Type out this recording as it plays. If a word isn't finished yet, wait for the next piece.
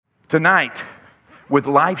Tonight, with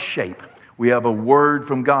Life Shape, we have a word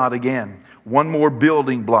from God again. One more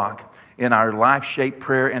building block in our Life Shape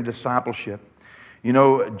prayer and discipleship. You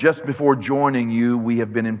know, just before joining you, we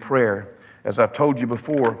have been in prayer. As I've told you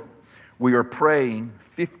before, we are praying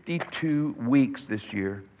 52 weeks this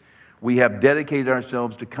year. We have dedicated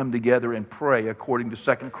ourselves to come together and pray according to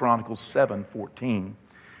 2 Chronicles 7:14.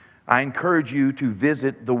 I encourage you to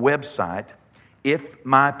visit the website,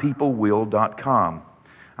 ifmypeoplewill.com.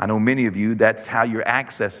 I know many of you, that's how you're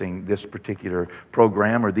accessing this particular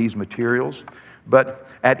program or these materials. But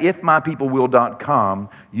at ifmypeoplewill.com,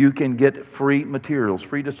 you can get free materials,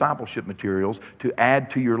 free discipleship materials to add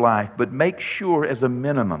to your life. But make sure as a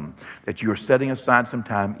minimum that you are setting aside some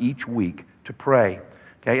time each week to pray.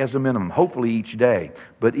 Okay, as a minimum, hopefully each day,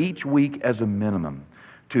 but each week as a minimum,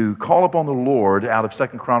 to call upon the Lord out of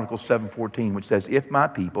 2 Chronicles 7:14, which says, if my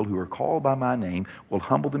people who are called by my name will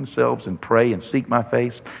humble themselves and pray and seek my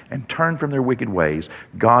face and turn from their wicked ways.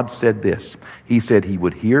 God said this. He said he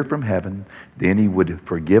would hear from heaven, then he would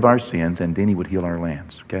forgive our sins, and then he would heal our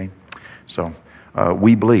lands. Okay? So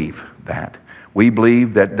we believe that. We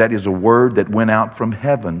believe that that is a word that went out from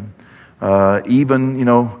heaven,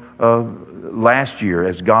 last year,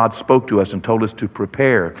 as God spoke to us and told us to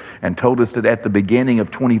prepare and told us that at the beginning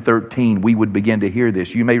of 2013 we would begin to hear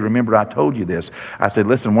this. You may remember I told you this. I said,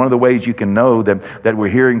 listen, one of the ways you can know that we're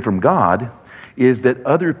hearing from God is that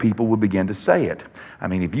other people will begin to say it. I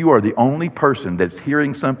mean, if you are the only person that's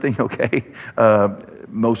hearing something, okay,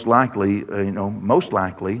 most likely,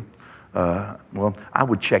 I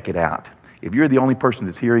would check it out. If you're the only person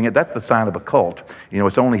that's hearing it, that's the sign of a cult.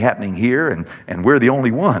 It's only happening here, and we're the only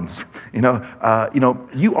ones.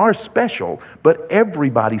 You are special, but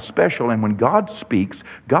everybody's special. And when God speaks,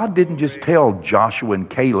 God didn't just tell Joshua and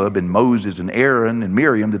Caleb and Moses and Aaron and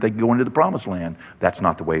Miriam that they could go into the promised land. That's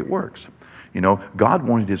not the way it works. God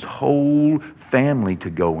wanted his whole family to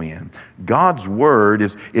go in. God's word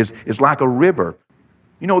is like a river.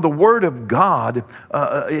 The Word of God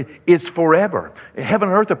is forever. Heaven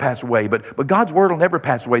and earth will pass away, but God's Word will never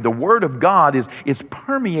pass away. The Word of God is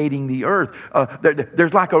permeating the earth.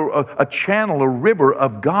 There's like a channel, a river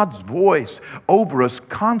of God's voice over us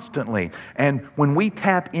constantly. And when we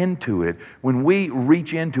tap into it, when we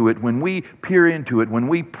reach into it, when we peer into it, when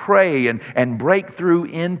we pray and break through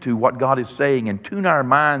into what God is saying and tune our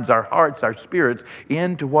minds, our hearts, our spirits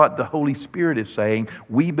into what the Holy Spirit is saying,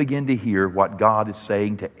 we begin to hear what God is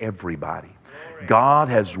saying to everybody. God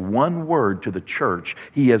has one word to the church.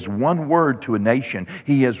 He has one word to a nation.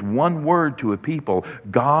 He has one word to a people.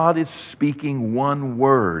 God is speaking one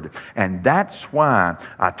word. And that's why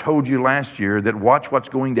I told you last year that watch what's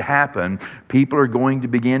going to happen. People are going to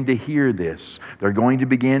begin to hear this. They're going to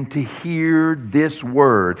begin to hear this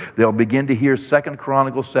word. They'll begin to hear 2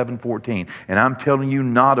 Chronicles 7:14. And I'm telling you,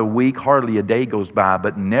 not a week, hardly a day goes by,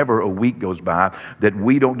 but never a week goes by that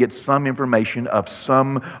we don't get some information of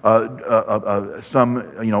some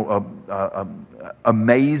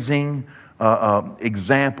amazing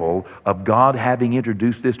example of God having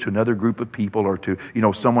introduced this to another group of people, or to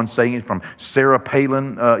someone saying it, from Sarah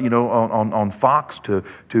Palin on Fox to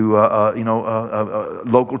a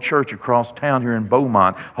local church across town here in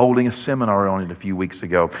Beaumont holding a seminar on it a few weeks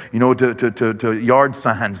ago, to yard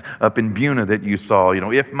signs up in Buna that you saw,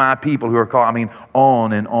 if my people who are called,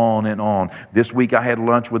 on and on and on. This week I had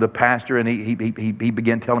lunch with a pastor, and he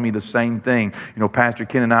began telling me the same thing. Pastor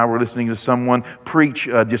Ken and I were listening to someone preach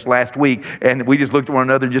just last week, and we just looked at one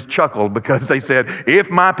another and just chuckled because they said, if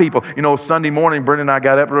my people, Sunday morning, Brenda and I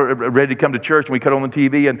got up ready to come to church, and we cut on the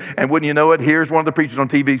TV, and wouldn't you know it, here's one of the preachers on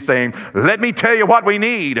TV saying, let me tell you what we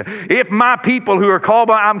need. If my people who are called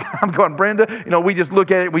by, I'm going, Brenda, we just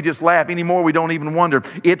look at it, we just laugh. Anymore, we don't even wonder.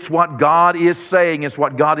 It's what God is saying. It's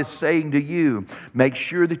what God is saying to you. Make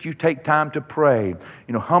sure that you take time to pray.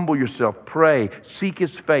 Humble yourself, pray, seek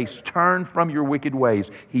his face, turn from your wicked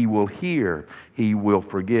ways. He will hear, he will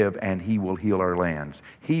forgive, and he will heal our lands.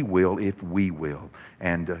 He will if we will.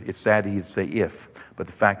 And it's sad he'd say if, but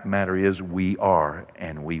the fact of the matter is we are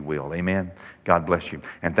and we will. Amen. God bless you.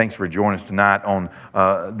 And thanks for joining us tonight on,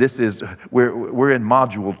 we're in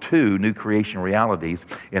Module 2, New Creation Realities,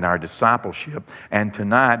 in our discipleship. And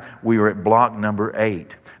tonight we are at block number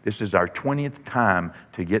 8. This is our 20th time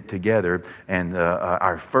to get together, and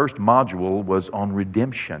our first module was on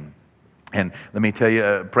redemption. And let me tell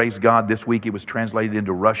you, praise God, this week it was translated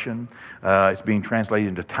into Russian. It's being translated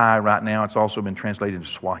into Thai right now. It's also been translated into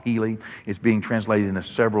Swahili. It's being translated into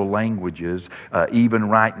several languages, even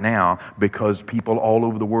right now, because people all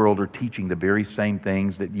over the world are teaching the very same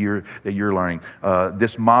things that you're learning.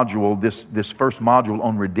 This module, this first module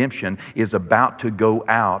on redemption, is about to go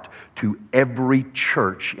out to every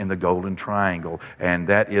church in the Golden Triangle. And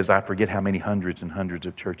that is, I forget how many hundreds and hundreds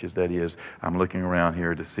of churches that is. I'm looking around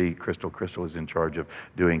here to see Crystal. Crystal is in charge of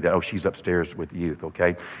doing that. Oh, she's upstairs with youth,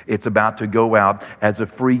 okay? It's about to go out as a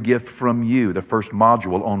free gift from you. The first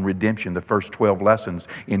module on redemption, the first 12 lessons,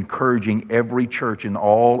 encouraging every church in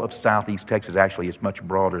all of Southeast Texas. Actually, it's much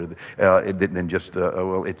broader than just,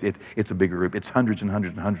 it's a bigger group. It's hundreds and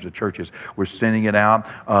hundreds and hundreds of churches. We're sending it out,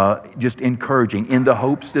 just encouraging, in the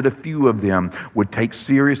hopes that a few of them would take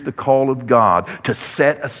serious the call of God to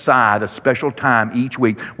set aside a special time each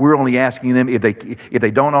week. We're only asking them, if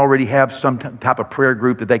they don't already have some type of prayer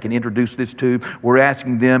group that they can introduce this to, we're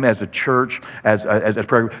asking them as a church, as a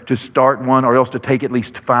prayer group, to start one, or else to take at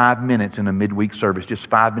least 5 minutes in a midweek service, just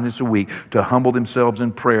 5 minutes a week, to humble themselves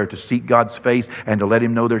in prayer, to seek God's face, and to let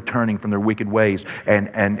Him know they're turning from their wicked ways,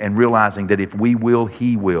 and realizing that if we will,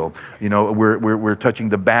 He will. You know, we're touching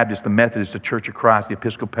the Baptists, the Methodists, the Church of Christ, the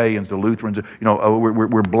Episcopalians, the Lutherans. You know,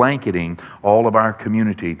 we're blanketing all of our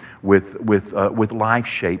community with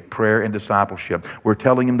life-shaped prayer and discipleship. We're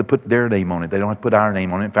telling them to put their name on it. They don't have to put our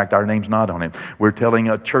name on it. In fact, our name's not on it. We're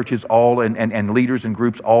telling churches all and leaders and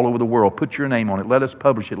groups all over the world, put your name on it. Let us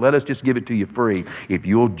publish it. Let us just give it to you free. If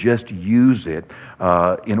you'll just use it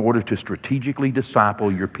in order to strategically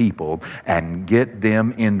disciple your people and get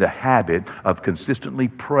them in the habit of consistently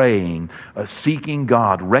praying, seeking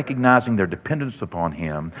God, recognizing their dependence upon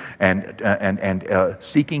Him, and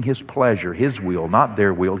seeking His pleasure, His will, not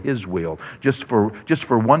their will, His will. Just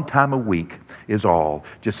for one time a week is all.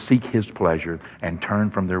 Just seek His pleasure and turn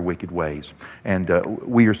from their wicked ways. And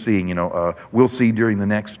we are seeing, we'll see during the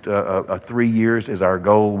next 3 years as our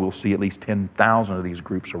goal, we'll see at least 10,000 of these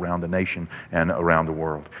groups around the nation and around the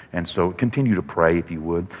world. And so continue to pray, if you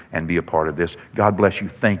would, and be a part of this. God bless you.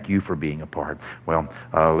 Thank you for being a part. Well,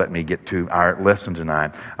 let me get to our lesson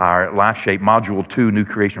tonight. Our Life Shape Module 2, New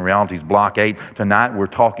Creation Realities, Block 8. Tonight we're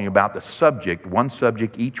talking about the subject, one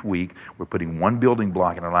subject each week. We're putting one building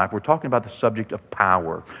block in our life. We're talking about the subject of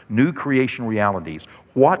power, new creation realities.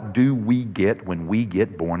 What do we get when we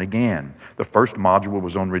get born again? The first module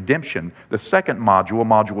was on redemption. The second module,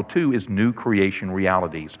 Module 2, is new creation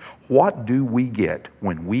realities. What do we get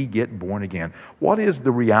when we get born again? What is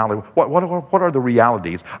the reality? What are the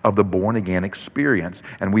realities of the born again experience?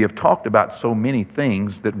 And we have talked about so many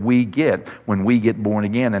things that we get when we get born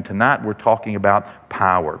again. And tonight we're talking about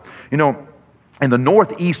power. You know, in the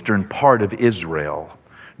northeastern part of Israel,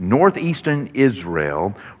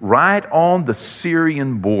 right on the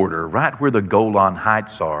Syrian border, right where the Golan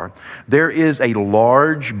Heights are, there is a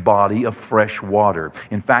large body of fresh water.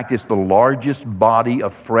 In fact, it's the largest body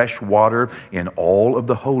of fresh water in all of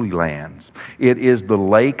the Holy Lands. It is the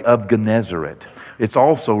Lake of Gennesaret. It's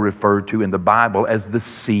also referred to in the Bible as the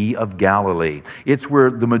Sea of Galilee. It's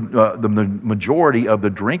where the majority of the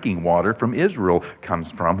drinking water from Israel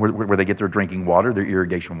comes from, where they get their drinking water, their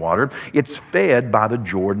irrigation water. It's fed by the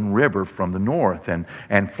Jordan River from the north and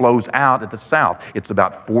flows out at the south. It's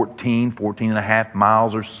about 14 and a half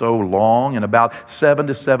miles or so long and about 7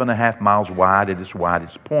 to 7.5 miles wide at its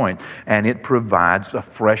widest point. And it provides a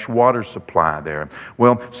fresh water supply there.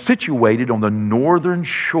 Well, situated on the northern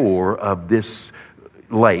shore of this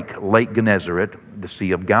Lake Gennesaret, the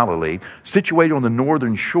Sea of Galilee, situated on the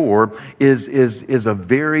northern shore, is a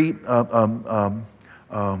very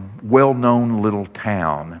well-known little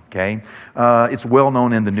town, okay? It's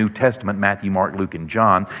well-known in the New Testament, Matthew, Mark, Luke, and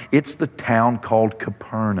John. It's the town called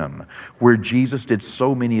Capernaum, where Jesus did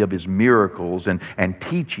so many of His miracles and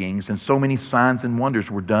teachings, and so many signs and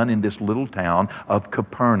wonders were done in this little town of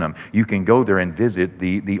Capernaum. You can go there and visit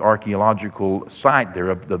the archaeological site there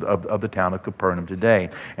of the town of Capernaum today,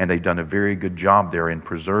 and they've done a very good job there in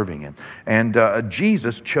preserving it. And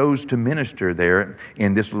Jesus chose to minister there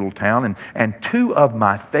in this little town, and two of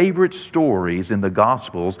my favorite stories in the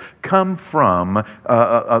Gospels come from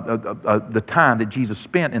the time that Jesus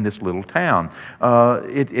spent in this little town.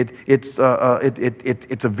 It's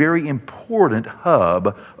a very important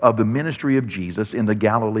hub of the ministry of Jesus in the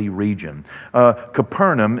Galilee region.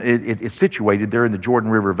 Capernaum is situated there in the Jordan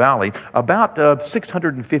River Valley, about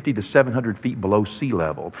 650 to 700 feet below sea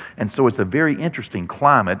level. And so it's a very interesting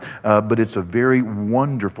climate, but it's a very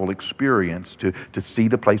wonderful experience to see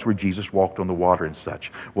the place where Jesus walked on the water and such.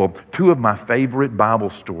 such. Well, two of my favorite Bible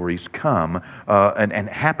stories come and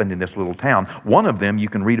happened in this little town. One of them you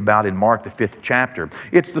can read about in Mark, the 5th chapter.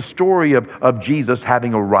 It's the story of Jesus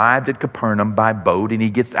having arrived at Capernaum by boat, and he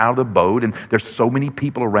gets out of the boat, and there's so many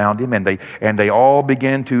people around him, and they all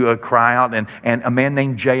begin to cry out, and a man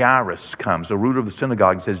named Jairus comes, the ruler of the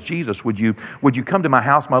synagogue, and says, Jesus, would you come to my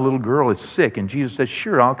house? My little girl is sick. And Jesus says,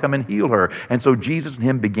 sure, I'll come and heal her. And so Jesus and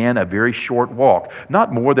him began a very short walk,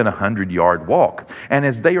 not more than 100-yard walk. And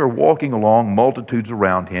as they are walking along, multitudes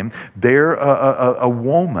around him, there a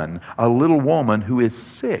woman, a little woman who is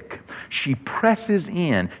sick. She presses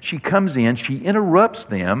in. She comes in. She interrupts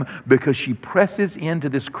them because she presses into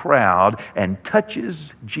this crowd and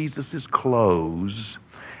touches Jesus' clothes,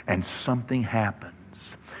 and something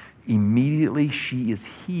happens. Immediately she is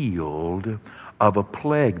healed of a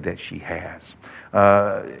plague that she has.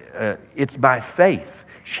 It's by faith.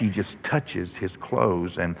 She just touches his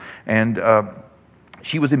clothes, and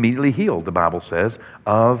she was immediately healed, the Bible says,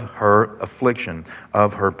 of her affliction,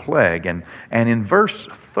 of her plague. And in verse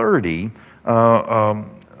 30, the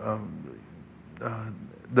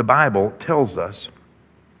Bible tells us,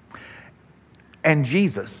 and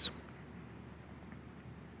Jesus,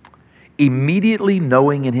 immediately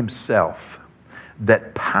knowing in himself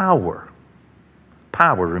that power,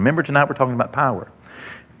 remember tonight we're talking about power.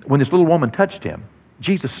 When this little woman touched him,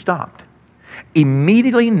 Jesus stopped.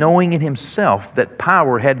 Immediately knowing in himself that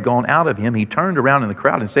power had gone out of him, he turned around in the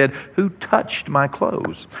crowd and said, who touched my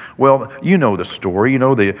clothes? Well, you know the story. You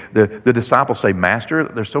know, the disciples say, Master,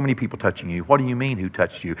 there's so many people touching you. What do you mean, who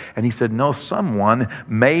touched you? And he said, no, someone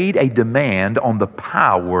made a demand on the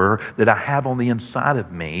power that I have on the inside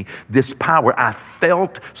of me. This power, I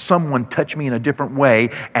felt someone touch me in a different way,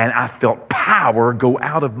 and I felt power go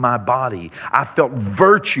out of my body. I felt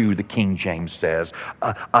virtue, the King James says,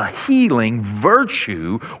 a healing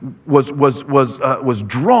virtue was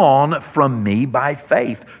drawn from me by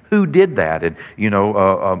faith. Who did that? And you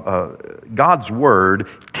know, God's Word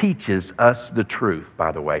teaches us the truth,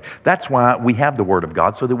 by the way. That's why we have the Word of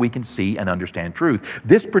God, so that we can see and understand truth.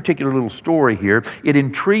 This particular little story here, it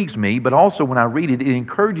intrigues me, but also when I read it, it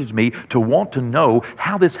encourages me to want to know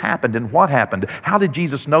how this happened and what happened. How did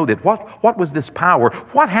Jesus know that? What was this power?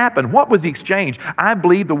 What happened? What was the exchange? I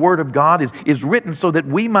believe the Word of God is written so that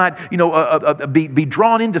we might, you know, be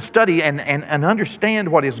drawn into study and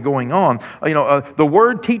understand what is going on. The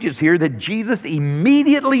Word teaches here that Jesus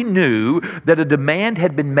immediately knew that a demand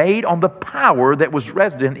had been made on the power that was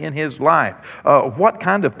resident in his life. What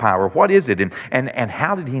kind of power? What is it? And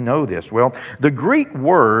how did he know this? Well, the Greek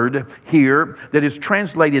word here that is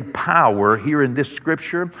translated power here in this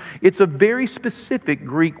scripture, it's a very specific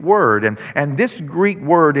Greek word. And this Greek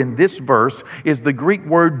word in this verse is the Greek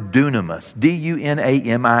word dunamis,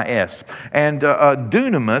 D-U-N-A-M-I-S. And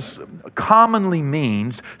dunamis commonly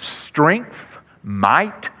means strength,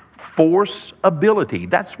 might, force, ability.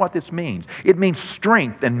 That's what this means. It means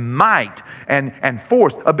strength and might and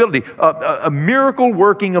force, ability, a miracle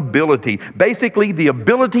working ability. Basically, the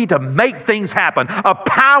ability to make things happen. A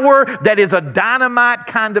power that is a dynamite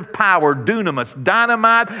kind of power. Dunamis,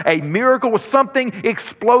 dynamite, a miracle with something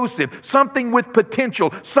explosive, something with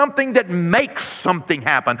potential, something that makes something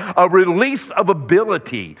happen. A release of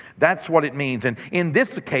ability. That's what it means. And in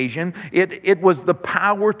this occasion, it was the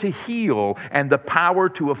power to heal and the power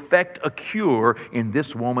to affect a cure in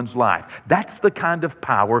this woman's life. That's the kind of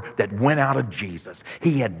power that went out of Jesus.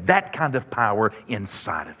 He had that kind of power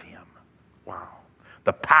inside of him. Wow.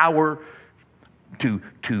 The power to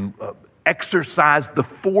exercise the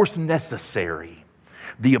force necessary,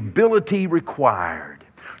 the ability required,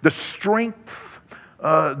 the strength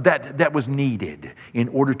that was needed in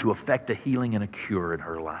order to effect a healing and a cure in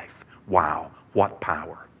her life. Wow, what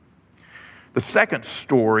power. The second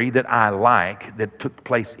story that I like that took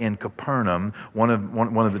place in Capernaum, one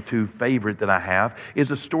of the two favorite that I have,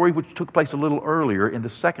 is a story which took place a little earlier in the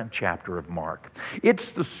 2nd chapter of Mark.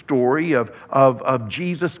 It's the story of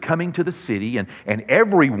Jesus coming to the city, and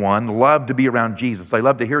everyone loved to be around Jesus. They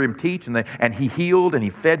loved to hear him teach, and he healed and he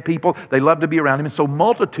fed people. They loved to be around him, and so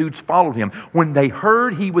multitudes followed him. When they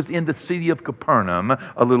heard he was in the city of Capernaum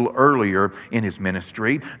a little earlier in his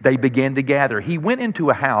ministry, they began to gather. He went into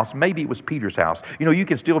a house, maybe it was Peter's house. You know, you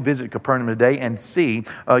can still visit Capernaum today and see,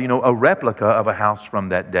 a replica of a house from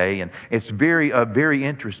that day. And it's very, very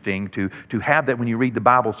interesting to have that when you read the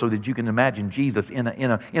Bible, so that you can imagine Jesus in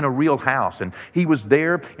a real house. And he was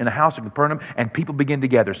there in the house of Capernaum, and people began to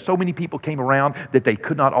gather. So many people came around that they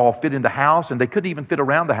could not all fit in the house, and they couldn't even fit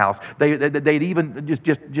around the house. They'd even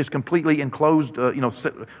just completely enclosed,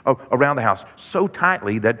 around the house so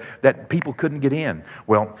tightly that people couldn't get in.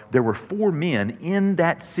 Well, there were 4 men in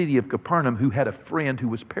that city of Capernaum Capernaum who had a friend who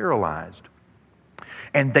was paralyzed.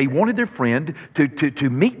 And they wanted their friend to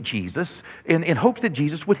meet Jesus in hopes that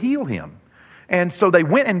Jesus would heal him. And so they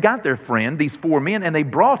went and got their friend, these four men, and they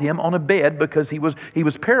brought him on a bed because he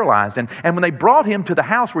was paralyzed. And when they brought him to the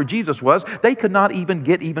house where Jesus was, they could not even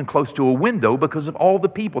get close to a window because of all the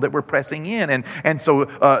people that were pressing in. And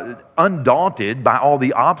so undaunted by all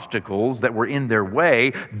the obstacles that were in their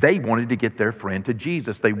way, they wanted to get their friend to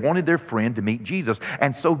Jesus. They wanted their friend to meet Jesus.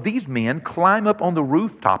 And so these men climb up on the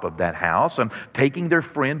rooftop of that house, taking their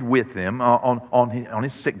friend with them on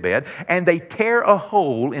his sick bed, and they tear a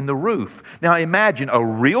hole in the roof. Now, imagine a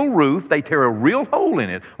real roof. They tear a real hole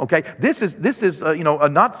in it. Okay, this is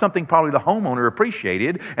not something probably the homeowner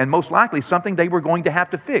appreciated, and most likely something they were going to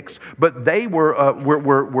have to fix. But they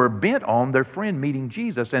were bent on their friend meeting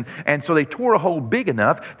Jesus, and so they tore a hole big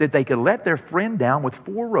enough that they could let their friend down with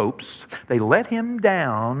 4 ropes. They let him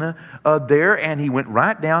down there, and he went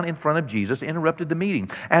right down in front of Jesus, interrupted the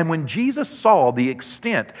meeting. And when Jesus saw the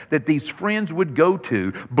extent that these friends would go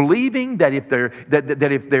to, believing that if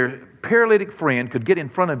their paralytic friend could get in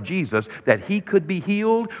front of Jesus, that he could be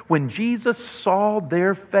healed. When Jesus saw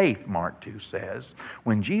their faith, Mark 2 says,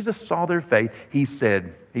 when Jesus saw their faith,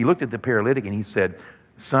 he looked at the paralytic and he said,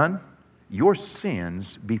 "Son, your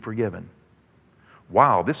sins be forgiven."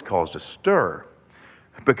 Wow, this caused a stir.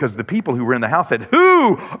 Because the people who were in the house said,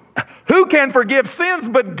 Who can forgive sins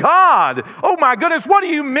but God? Oh my goodness, what do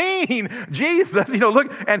you mean? Jesus,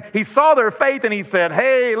 look, and he saw their faith and he said,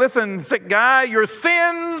 "Hey, listen, sick guy, your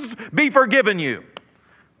sins be forgiven you."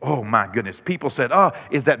 Oh my goodness. People said,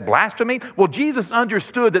 is that blasphemy? Well, Jesus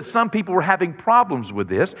understood that some people were having problems with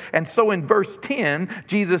this. And so in verse 10,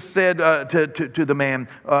 Jesus said to the man,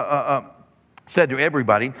 said to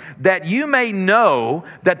everybody, that you may know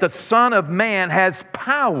that the Son of Man has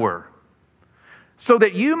power, so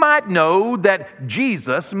that you might know that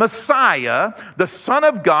Jesus, Messiah, the Son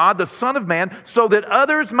of God, the Son of Man, so that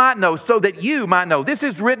others might know, so that you might know. This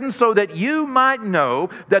is written so that you might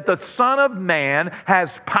know that the Son of Man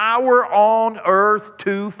has power on earth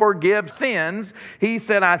to forgive sins. He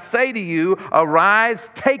said, "I say to you,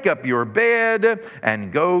 arise, take up your bed,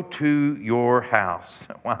 and go to your house."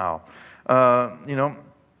 Wow.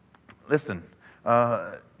 Listen,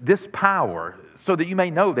 this power, so that you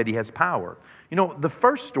may know that he has power. The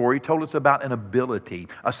first story told us about an ability,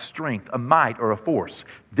 a strength, a might, or a force.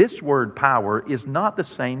 This word power is not the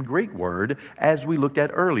same Greek word as we looked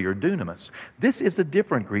at earlier, dunamis. This is a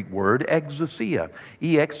different Greek word, exousia.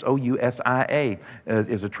 E-X-O-U-S-I-A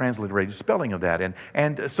is a transliterated spelling of that.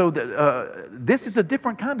 And so this is a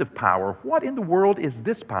different kind of power. What in the world is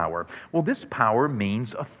this power? Well, this power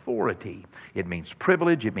means authority. It means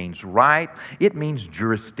privilege. It means right. It means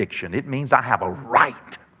jurisdiction. It means I have a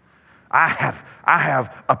right. I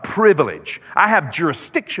have a privilege. I have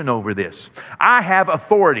jurisdiction over this. I have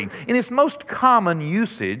authority. In its most common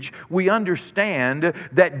usage, we understand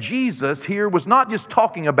that Jesus here was not just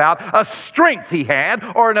talking about a strength he had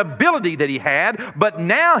or an ability that he had, but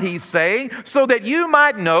now he's saying, so that you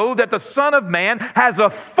might know that the Son of Man has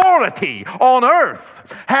authority on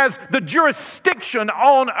earth, has the jurisdiction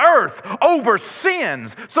on earth over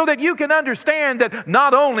sins, so that you can understand that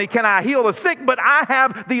not only can I heal the sick, but I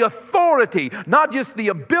have the authority, not just the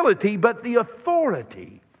ability, but the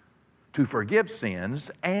authority to forgive sins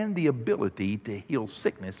and the ability to heal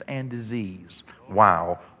sickness and disease.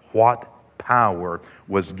 Wow, what power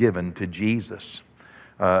was given to Jesus.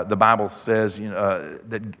 The Bible says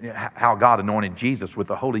that how God anointed Jesus with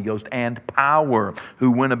the Holy Ghost and power,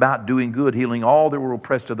 who went about doing good, healing all that were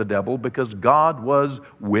oppressed of the devil, because God was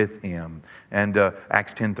with him. And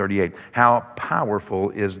Acts 10:38. How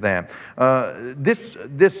powerful is that?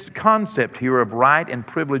 This concept here of right and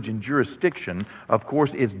privilege and jurisdiction, of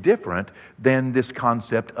course, is different than this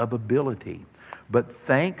concept of ability. But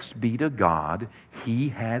thanks be to God, he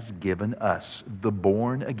has given us, the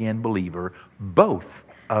born-again believer, both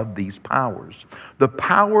of these powers. The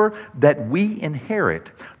power that we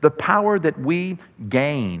inherit, the power that we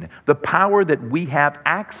gain, the power that we have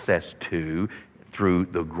access to through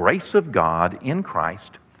the grace of God in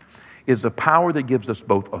Christ, is a power that gives us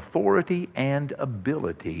both authority and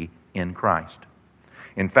ability in Christ.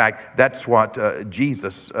 In fact, that's what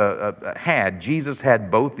Jesus had. Jesus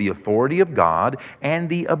had both the authority of God and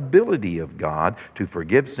the ability of God to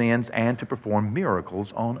forgive sins and to perform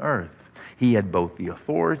miracles on earth. He had both the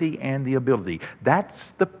authority and the ability. That's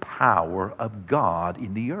the power of God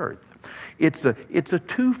in the earth. It's a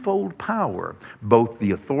twofold power. Both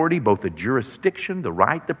the authority, both the jurisdiction, the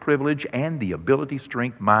right, the privilege, and the ability,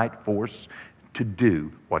 strength, might, force to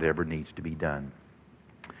do whatever needs to be done.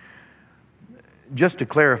 Just to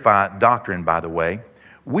clarify doctrine, by the way,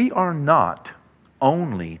 We are not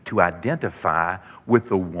only to identify with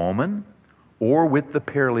the woman or with the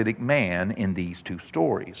paralytic man in these two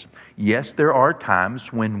stories. Yes, there are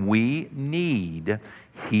times when we need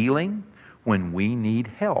healing, when we need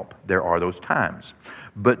help. There are those times.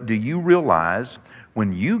 But do you realize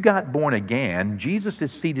when you got born again, Jesus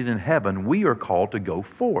is seated in heaven, we are called to go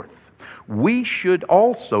forth. We should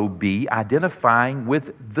also be identifying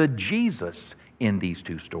with the Jesus in these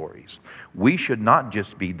two stories. We should not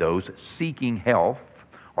just be those seeking health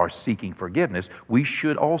or seeking forgiveness. We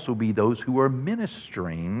should also be those who are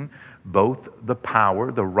ministering both the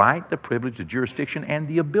power, the right, the privilege, the jurisdiction, and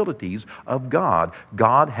the abilities of God.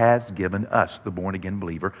 God has given us, the born-again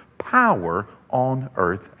believer, power on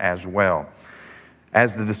earth as well.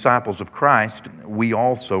 As the disciples of Christ, we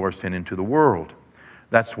also are sent into the world.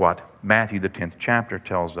 That's what Matthew, the 10th chapter,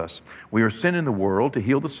 tells us. We are sent in the world to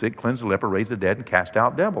heal the sick, cleanse the leper, raise the dead, and cast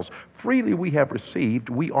out devils. Freely we have received,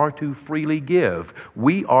 we are to freely give.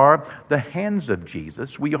 We are the hands of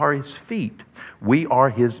Jesus. We are His feet. We are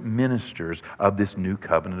His ministers of this new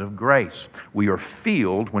covenant of grace. We are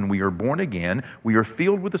filled, when we are born again, we are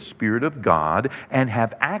filled with the Spirit of God and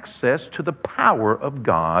have access to the power of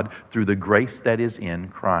God through the grace that is in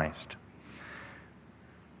Christ.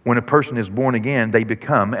 When a person is born again, they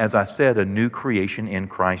become, as I said, a new creation in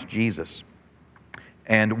Christ Jesus.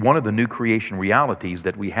 And one of the new creation realities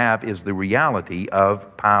that we have is the reality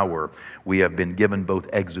of power. We have been given both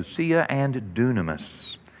exousia and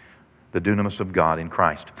dunamis, the dunamis of God in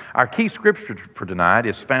Christ. Our key scripture for tonight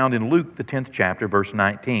is found in Luke, the 10th chapter, verse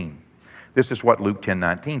 19. This is what Luke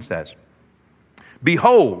 10:19 says.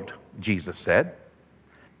 Behold, Jesus said,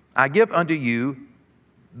 I give unto you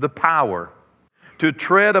the power to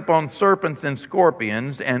tread upon serpents and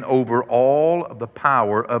scorpions and over all of the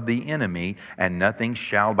power of the enemy, and nothing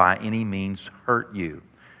shall by any means hurt you.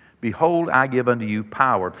 Behold, I give unto you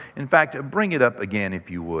power. In fact, bring it up again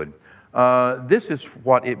if you would. This is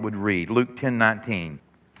what it would read, Luke 10:19.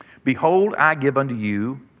 Behold, I give unto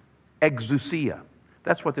you exousia.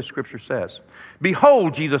 That's what the scripture says.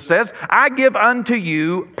 Behold, Jesus says, I give unto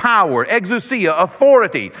you power, exousia,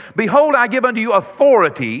 authority. Behold, I give unto you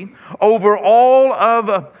authority over all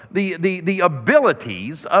of the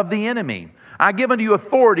abilities of the enemy. I give unto you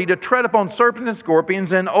authority to tread upon serpents and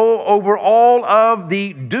scorpions and over all of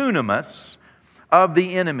the dunamis of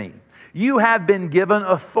the enemy. You have been given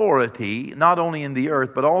authority, not only in the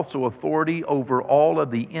earth, but also authority over all of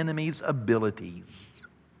the enemy's abilities.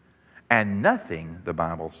 And nothing, the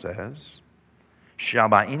Bible says, shall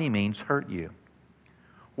by any means hurt you.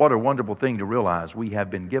 What a wonderful thing to realize. We have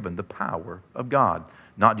been given the power of God.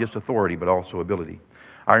 Not just authority, but also ability.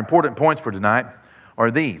 Our important points for tonight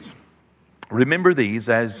are these. Remember these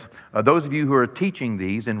as those of you who are teaching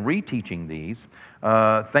these and reteaching these,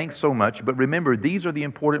 thanks so much. But remember, these are the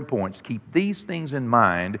important points. Keep these things in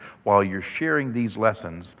mind while you're sharing these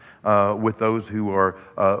lessons with those who are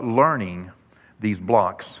learning these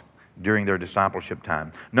blocks during their discipleship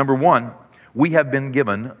time. Number one, we have been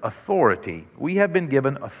given authority. We have been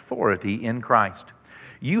given authority in Christ.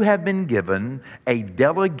 You have been given a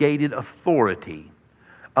delegated authority,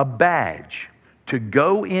 a badge to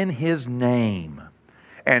go in His name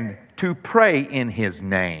and to pray in His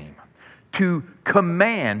name, to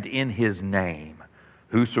command in His name.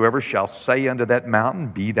 Whosoever shall say unto that mountain,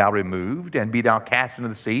 Be thou removed, and be thou cast into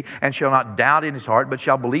the sea, and shall not doubt in his heart, but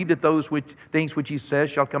shall believe that those things which he says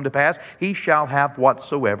shall come to pass, he shall have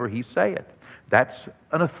whatsoever he saith. That's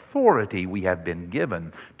an authority we have been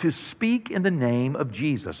given to speak in the name of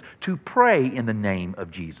Jesus, to pray in the name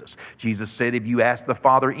of Jesus. Jesus said, if you ask the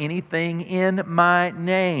Father anything in my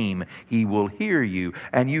name, He will hear you.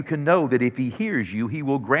 And you can know that if He hears you, He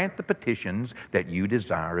will grant the petitions that you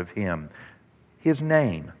desire of Him. His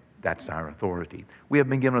name, that's our authority. We have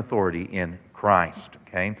been given authority in Christ.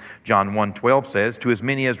 Okay? John 1:12 says, to as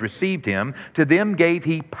many as received Him, to them gave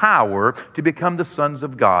He power to become the sons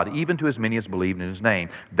of God, even to as many as believed in His name.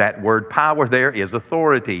 That word power there is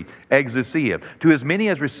authority, exousia. To as many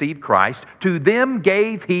as received Christ, to them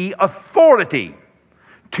gave He authority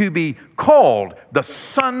to be called the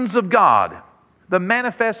sons of God, the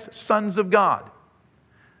manifest sons of God,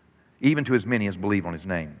 even to as many as believe on His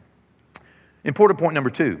name. Important point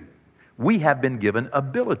number 2, we have been given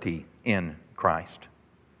ability in Christ.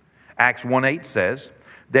 Acts 1:8 says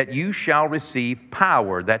that you shall receive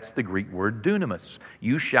power. That's the Greek word dunamis.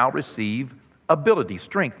 You shall receive ability,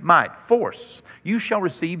 strength, might, force. You shall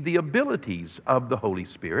receive the abilities of the Holy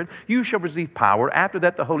Spirit. You shall receive power. After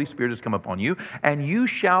that, the Holy Spirit has come upon you, and you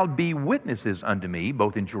shall be witnesses unto me,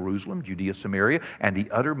 both in Jerusalem, Judea, Samaria, and the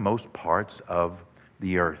uttermost parts of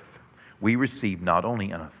the earth. We receive not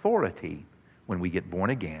only an authority, when we get born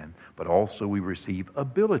again, but also we receive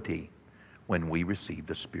ability when we receive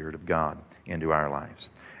the Spirit of God into our lives.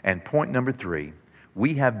 And point number 3,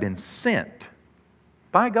 we have been sent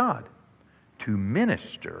by God to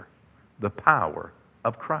minister the power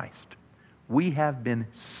of Christ. We have been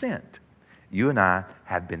sent. You and I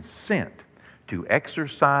have been sent to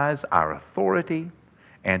exercise our authority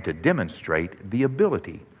and to demonstrate the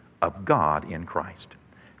ability of God in Christ.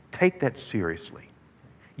 Take that seriously.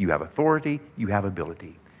 You have authority, you have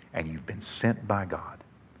ability, and you've been sent by God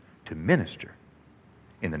to minister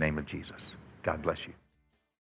in the name of Jesus. God bless you.